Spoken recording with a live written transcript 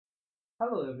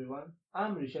Hello everyone,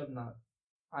 I'm Rishabh Nath.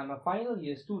 I'm a final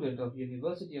year student of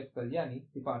University of Kalyani,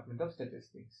 Department of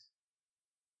Statistics.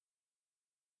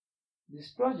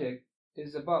 This project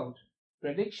is about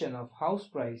prediction of house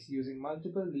price using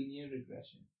multiple linear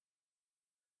regression.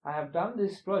 I have done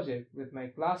this project with my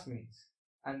classmates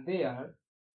and they are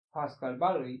Bhaskar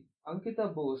Baroi,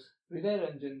 Ankita Bose, Hriday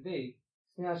Ranjan De,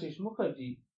 Snehashish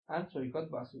Mukherjee and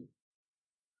Srikat Basu.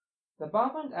 The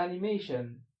PowerPoint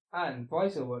animation and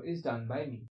voiceover is done by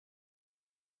me.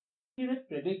 Accurate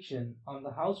prediction on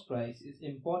the house price is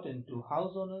important to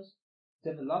house owners,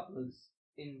 developers,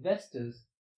 investors,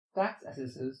 tax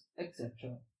assessors,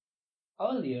 etc.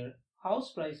 Earlier,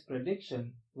 house price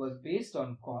prediction was based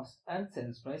on cost and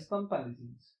sales price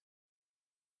comparisons.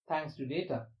 Thanks to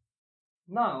data,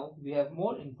 now we have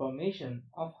more information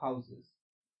of houses,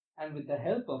 and with the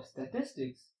help of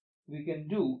statistics, we can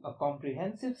do a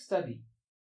comprehensive study.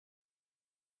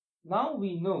 Now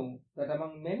we know that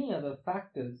among many other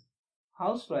factors,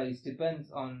 house price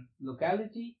depends on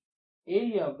locality,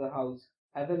 area of the house,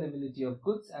 availability of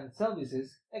goods and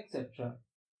services, etc.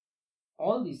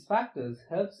 All these factors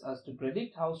helps us to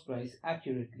predict house price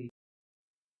accurately.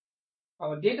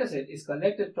 Our dataset is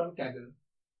collected from Kaggle.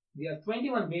 We have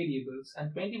 21 variables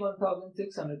and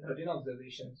 21,613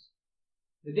 observations.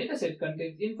 The dataset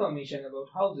contains information about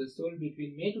houses sold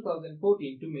between May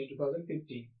 2014 to May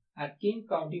 2015 at King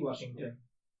County, Washington.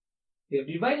 We have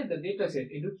divided the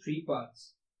dataset into three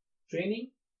parts: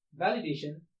 training,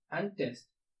 validation, and test.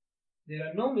 There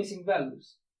are no missing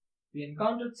values. We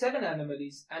encountered 7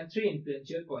 anomalies and 3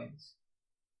 influential points.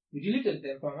 We deleted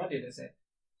them from our dataset.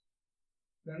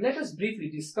 Now let us briefly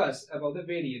discuss about the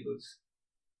variables.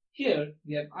 Here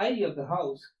we have ID of the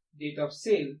house, date of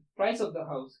sale, price of the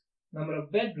house, number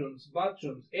of bedrooms,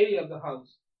 bathrooms, area of the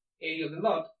house, area of the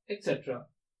lot, etc.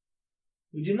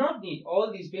 We do not need all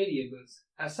these variables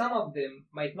as some of them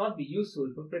might not be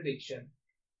useful for prediction.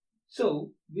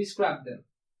 So we scrap them.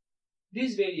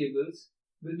 These variables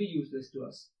will be useless to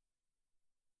us.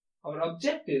 Our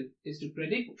objective is to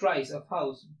predict price of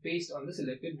house based on the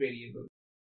selected variable.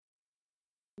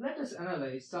 Let us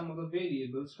analyze some of the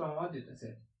variables from our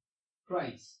dataset.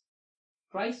 Price.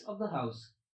 Price of the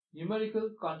house. Numerical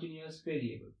continuous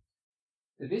variable.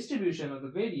 The distribution of the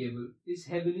variable is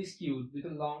heavily skewed with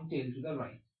a long tail to the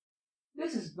right.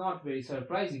 This is not very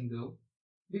surprising though,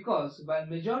 because while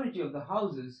majority of the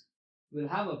houses will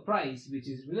have a price which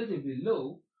is relatively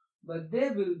low, but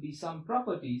there will be some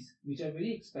properties which are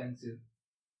very expensive.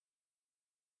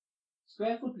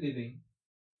 Square foot living.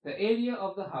 The area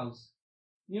of the house.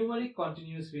 Numeric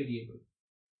continuous variable.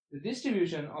 The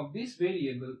distribution of this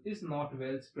variable is not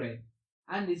well spread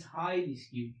and is highly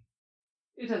skewed.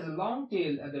 It has a long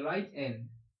tail at the right end,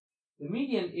 the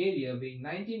median area being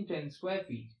 1910 square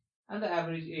feet and the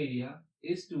average area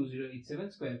is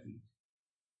 2087 square feet.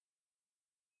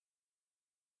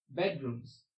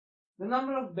 Bedrooms. The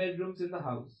number of bedrooms in the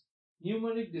house,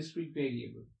 numeric discrete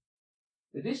variable.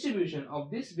 The distribution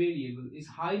of this variable is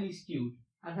highly skewed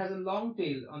and has a long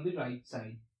tail on the right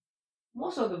side.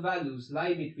 Most of the values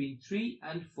lie between 3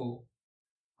 and 4.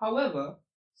 However,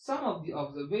 some of the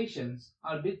observations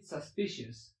are a bit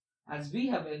suspicious as we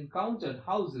have encountered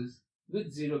houses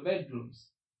with 0 bedrooms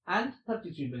and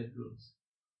 33 bedrooms.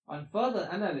 On further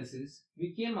analysis,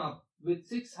 we came up with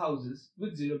 6 houses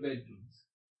with 0 bedrooms.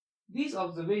 These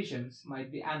observations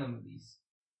might be anomalies.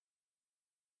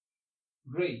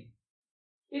 Grade.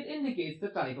 It indicates the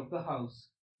type of the house,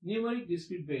 numeric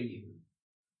discrete variable.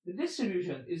 The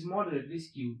distribution is moderately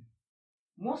skewed.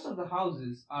 Most of the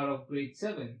houses are of grade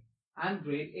 7 and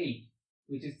grade 8,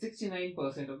 which is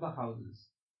 69% of the houses,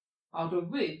 out of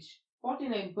which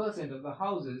 49% of the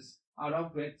houses are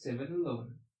of grade 7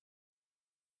 alone.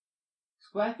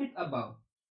 Square feet above.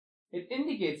 It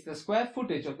indicates the square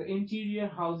footage of the interior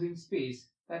housing space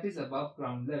that is above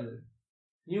ground level,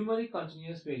 numeric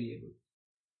continuous variable.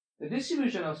 The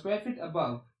distribution of square feet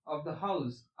above of the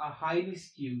house are highly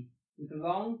skewed with a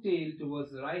long tail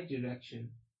towards the right direction.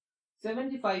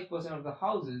 75% of the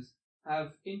houses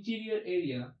have interior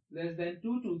area less than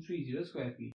 2230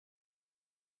 square feet.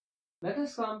 Let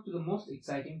us come to the most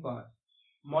exciting part,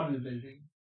 model building.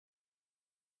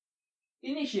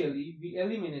 Initially, we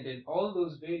eliminated all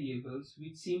those variables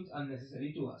which seemed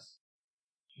unnecessary to us.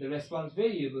 The response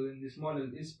variable in this model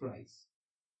is price.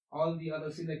 All the other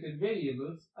selected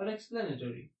variables are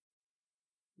explanatory.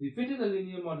 We fitted a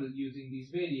linear model using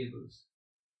these variables.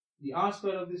 The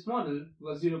R-square of this model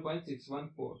was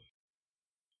 0.614.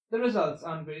 The results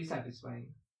aren't very satisfying.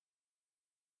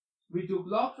 We took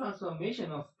log transformation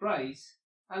of price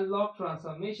and log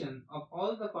transformation of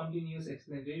all the continuous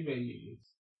explanatory variables.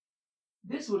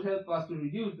 This would help us to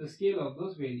reduce the scale of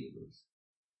those variables.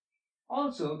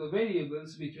 Also, the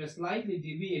variables which were slightly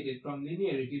deviated from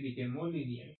linearity became more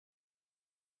linear.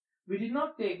 We did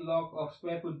not take log of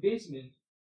square foot basement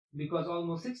because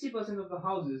almost 60% of the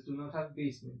houses do not have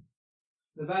basement.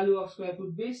 The value of square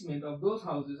foot basement of those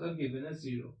houses are given as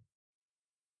 0.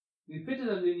 We fitted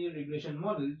a linear regression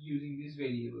model using these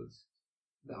variables.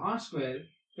 The R-square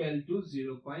fell to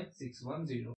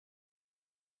 0.610.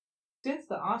 Since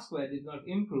the R-square did not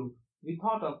improve, we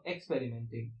thought of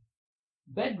experimenting.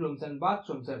 Bedrooms and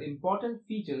bathrooms are important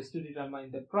features to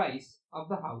determine the price of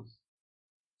the house.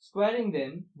 Squaring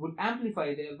them would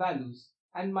amplify their values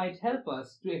and might help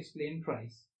us to explain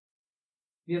price.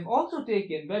 We have also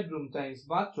taken bedroom times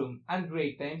bathroom and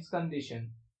grade times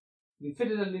condition. We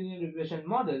fitted a linear regression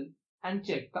model and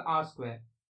checked the R-square.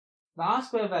 The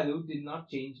R-square value did not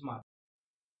change much.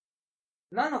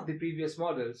 None of the previous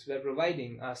models were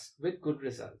providing us with good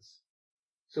results.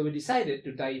 So we decided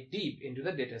to dive deep into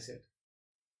the dataset.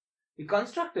 We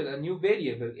constructed a new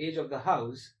variable age of the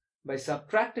house by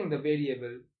subtracting the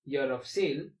variable year of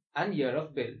sale and year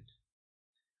of build.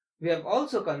 We have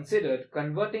also considered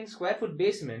converting square foot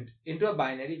basement into a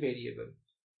binary variable,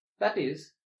 that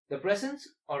is, the presence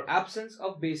or absence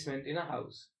of basement in a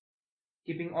house.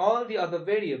 Keeping all the other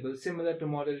variables similar to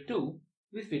Model 2,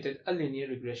 we fitted a linear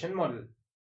regression model.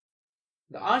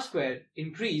 The R-square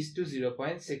increased to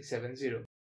 0.670.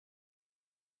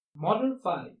 Model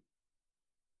 5.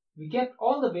 We kept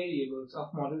all the variables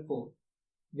of Model 4.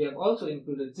 We have also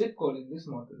included zip code in this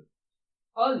model.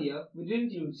 Earlier, we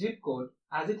didn't use zip code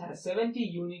as it has 70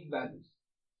 unique values.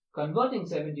 Converting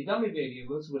 70 dummy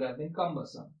variables would have been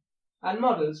cumbersome, and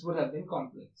models would have been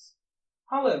complex.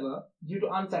 However, due to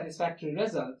unsatisfactory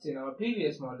results in our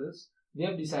previous models, we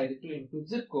have decided to include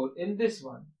zip code in this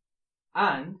one.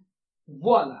 And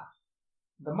voila!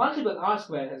 The multiple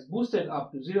R-square has boosted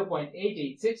up to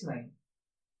 0.8869.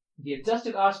 The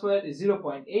adjusted R-square is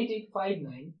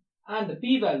 0.8859 and the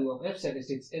p-value of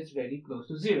f-statistics is very close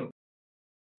to 0.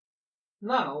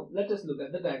 Now, let us look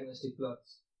at the diagnostic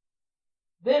plots.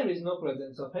 There is no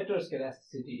presence of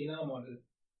heteroscedasticity in our model.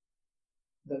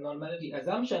 The normality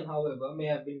assumption, however, may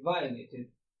have been violated.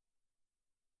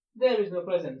 There is no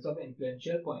presence of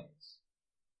influential points.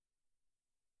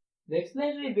 The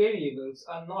explanatory variables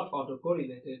are not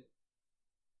autocorrelated.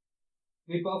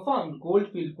 We performed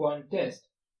Goldfield quant test.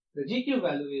 The GQ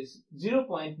value is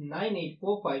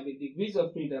 0.9845 with degrees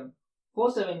of freedom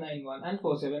 4791 and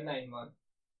 4791.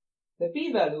 The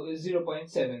p-value is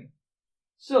 0.7,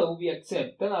 so we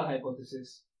accept the null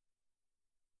hypothesis.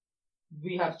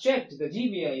 We have checked the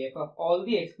GVIF of all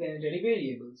the explanatory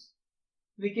variables.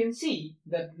 We can see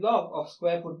that log of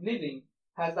square foot living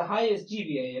has the highest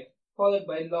GVIF, followed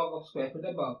by log of square foot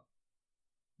above.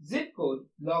 Zip code,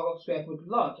 log of square foot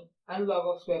lot, and log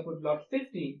of square foot lot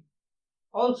 15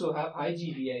 also have high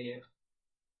GVIF.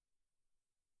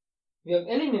 We have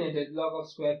eliminated log of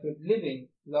square foot living,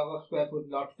 log of square foot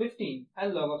lot 15,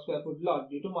 and log of square foot lot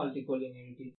due to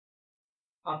multicollinearity.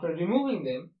 After removing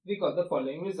them, we got the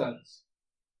following results.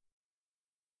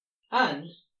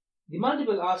 And the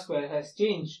multiple R-square has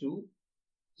changed to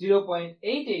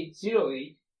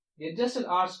 0.8808, the adjusted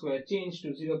R-square changed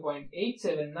to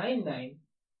 0.8799,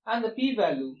 and the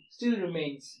p-value still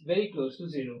remains very close to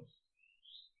 0.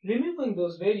 Removing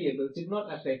those variables did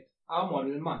not affect our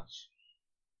model much.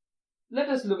 Let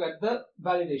us look at the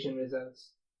validation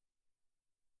results.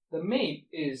 The MAPE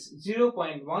is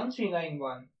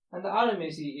 0.1391 and the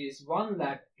RMAC is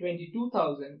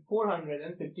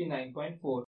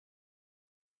 1,22,459.4.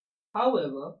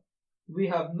 However, we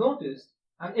have noticed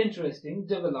an interesting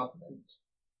development.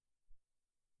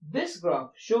 This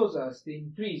graph shows us the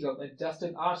increase of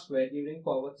adjusted R-square during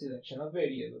forward selection of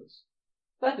variables.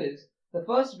 That is, the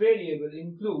first variable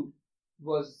include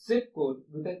was zip code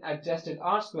with an adjusted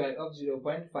R-square of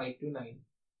 0.529.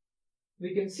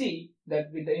 We can see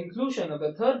that with the inclusion of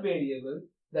the third variable,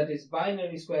 that is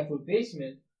binary square foot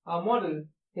basement, our model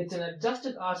hits an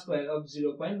adjusted R-square of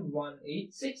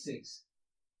 0.1866.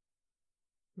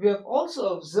 We have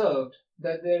also observed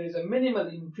that there is a minimal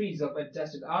increase of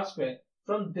adjusted R-square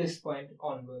from this point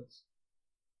onwards.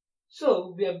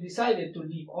 So we have decided to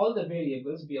leave all the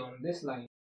variables beyond this line.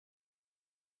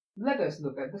 Let us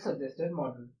look at the suggested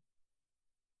model.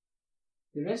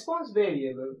 The response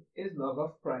variable is log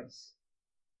of price,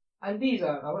 and these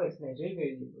are our explanatory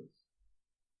variables.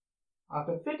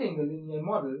 After fitting the linear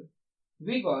model,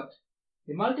 we got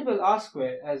the multiple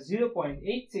R-square as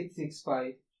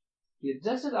 0.8665, the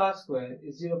adjusted R-square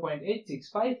is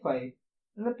 0.8655,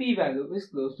 and the p-value is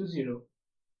close to 0.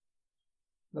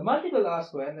 The multiple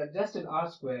R-square and adjusted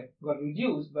R-square got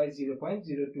reduced by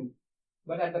 0.02.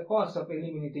 but at the cost of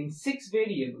eliminating 6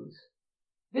 variables.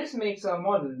 This makes our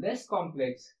model less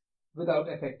complex without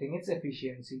affecting its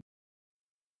efficiency.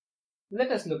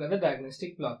 Let us look at the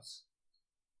diagnostic plots.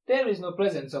 There is no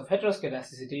presence of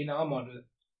heteroscedasticity in our model.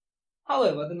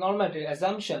 However, the normative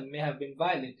assumption may have been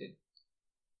violated.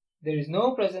 There is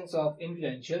no presence of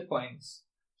influential points.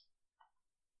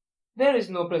 There is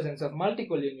no presence of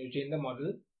multicollinearity in the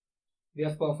model. We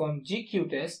have performed GQ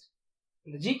test.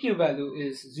 The GQ value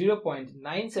is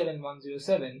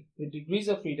 0.97107 with degrees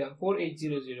of freedom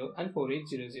 4800 and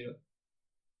 4800.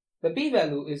 The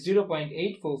p-value is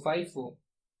 0.8454,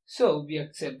 so we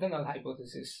accept the null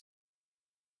hypothesis.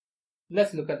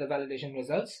 Let's look at the validation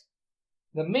results.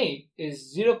 The MAPE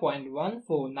is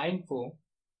 0.1494,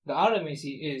 the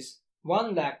RMAC is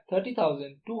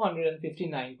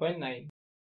 1,30,259.9.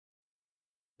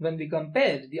 When we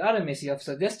compared the RMAC of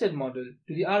suggested model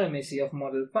to the RMAC of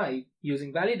model 5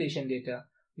 using validation data,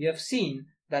 we have seen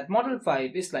that model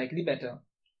 5 is slightly better.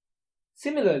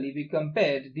 Similarly, we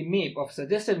compared the MAPE of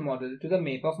suggested model to the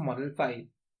MAPE of model 5.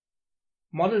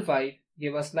 Model 5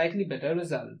 gave us slightly better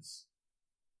results.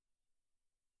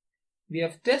 We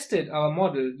have tested our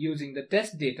model using the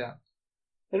test data.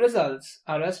 The results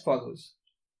are as follows.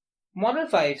 Model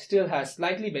 5 still has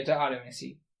slightly better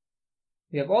RMAC.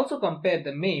 We have also compared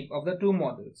the MAPE of the two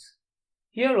models.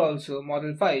 Here also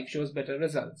model 5 shows better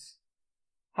results.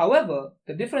 However,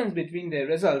 the difference between their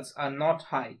results are not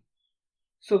high.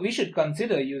 So we should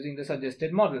consider using the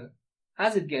suggested model,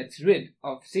 as it gets rid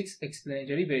of 6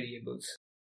 explanatory variables.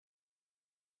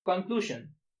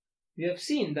 Conclusion. We have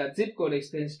seen that zip code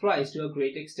explains price to a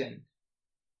great extent.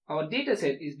 Our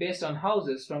dataset is based on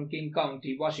houses from King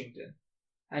County, Washington,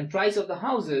 and price of the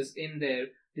houses in there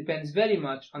depends very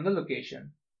much on the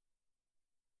location.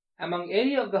 Among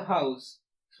area of the house,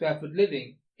 square foot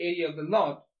living, area of the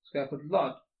lot, square foot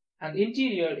lot, and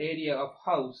interior area of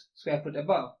house, square foot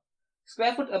above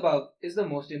is the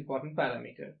most important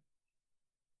parameter.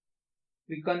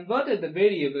 We converted the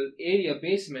variable area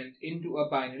basement into a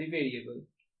binary variable,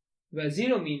 where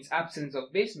 0 means absence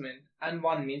of basement and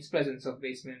 1 means presence of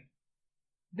basement.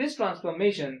 This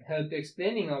transformation helped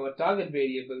explaining our target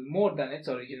variable more than its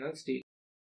original state.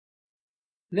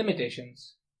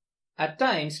 Limitations. At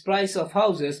times, price of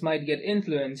houses might get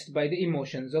influenced by the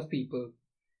emotions of people.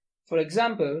 For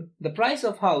example, the price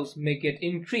of house may get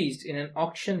increased in an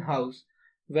auction house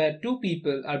where two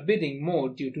people are bidding more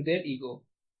due to their ego.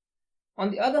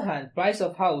 On the other hand, price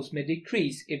of house may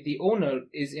decrease if the owner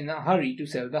is in a hurry to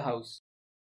sell the house.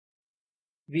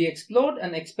 We explored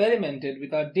and experimented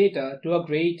with our data to a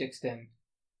great extent.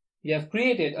 We have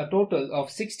created a total of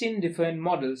 16 different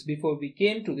models before we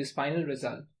came to this final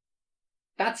result.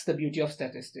 That's the beauty of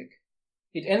statistics.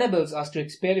 It enables us to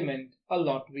experiment a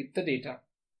lot with the data.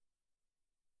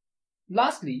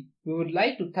 Lastly, we would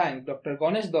like to thank Dr.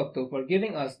 Ganesh Dotto for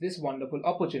giving us this wonderful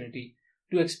opportunity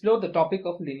to explore the topic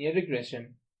of linear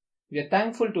regression. We are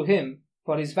thankful to him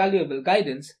for his valuable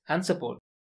guidance and support.